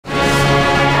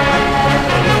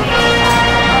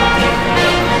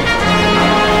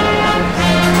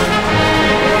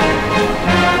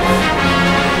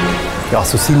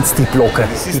Also sind's die Blogger.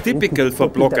 This is typical for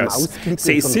bloggers.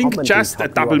 They think just a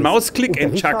double mouse click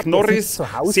and Chuck Norris,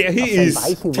 there he is.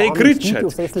 Take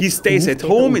Richard. He stays at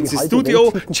home in the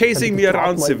studio, chasing me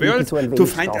around the world to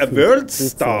find a world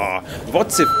star.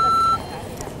 What's the...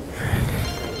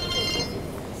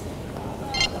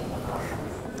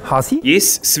 Hasi?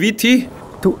 Yes, sweetie?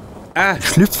 Du,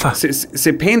 Schlüpfer.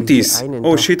 The panties.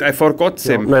 Oh shit, I forgot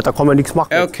them. Na, da kann man nichts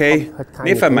machen. Okay,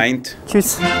 never mind.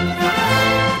 Tschüss.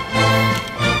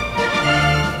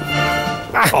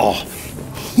 Oh,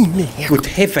 good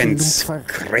heavens,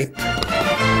 crap.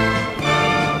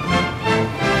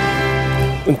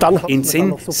 Und dann And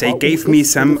then they gave me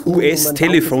some US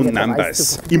telephone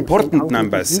numbers, important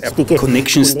numbers,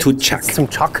 connections to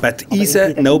Chuck. But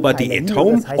either nobody at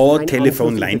home or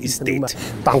telephone line is dead.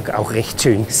 Dank, auch recht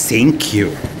schön. Thank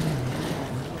you.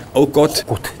 Oh Gott,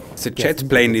 the jet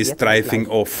plane is driving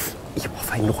off. Ich war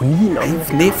vorhin noch nie in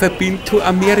I've never been to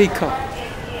America.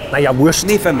 Naja, wurscht.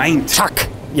 Never mind. Chuck,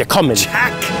 wir kommen. Chuck,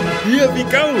 here we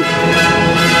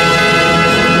go.